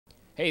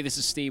Hey, this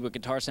is Steve with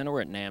Guitar Center. We're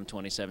at NAMM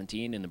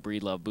 2017 in the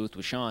Breedlove booth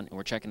with Sean, and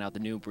we're checking out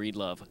the new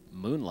Breedlove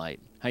Moonlight.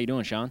 How you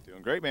doing, Sean?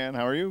 Doing great, man.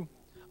 How are you?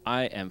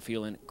 I am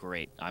feeling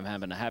great. I'm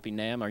having a happy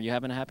NAMM. Are you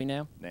having a happy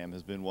NAMM? NAMM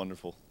has been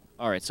wonderful.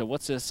 All right, so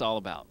what's this all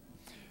about?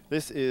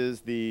 This is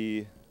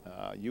the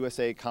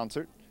USA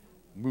Concert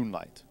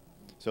Moonlight.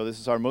 So this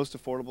is our most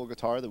affordable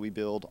guitar that we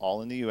build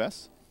all in the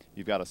U.S.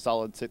 You've got a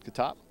solid Sitka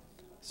top,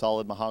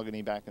 solid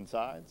mahogany back and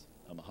sides,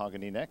 a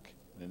mahogany neck,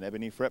 and an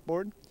ebony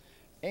fretboard.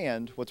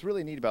 And what's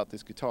really neat about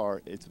this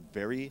guitar, it's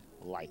very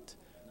light.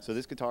 So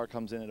this guitar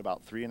comes in at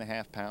about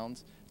 3.5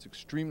 pounds. It's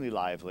extremely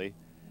lively.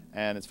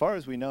 And as far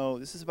as we know,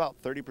 this is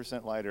about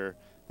 30% lighter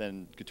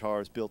than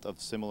guitars built of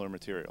similar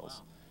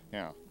materials.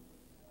 Wow.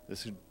 Yeah,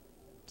 it's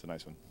a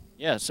nice one.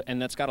 Yes,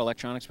 and that's got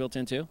electronics built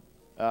in too?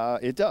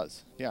 It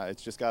does. Yeah,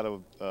 it's just got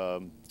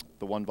the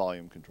one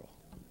volume control.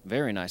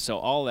 Very nice. So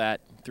all that,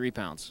 3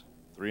 pounds.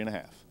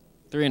 3.5.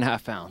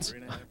 3.5 pounds.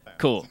 3.5 pounds.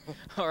 Cool.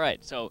 All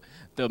right, so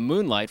the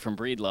Moonlight from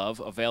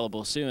Breedlove,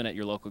 available soon at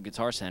your local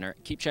Guitar Center.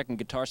 Keep checking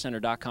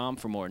guitarcenter.com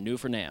for more new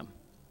for NAMM.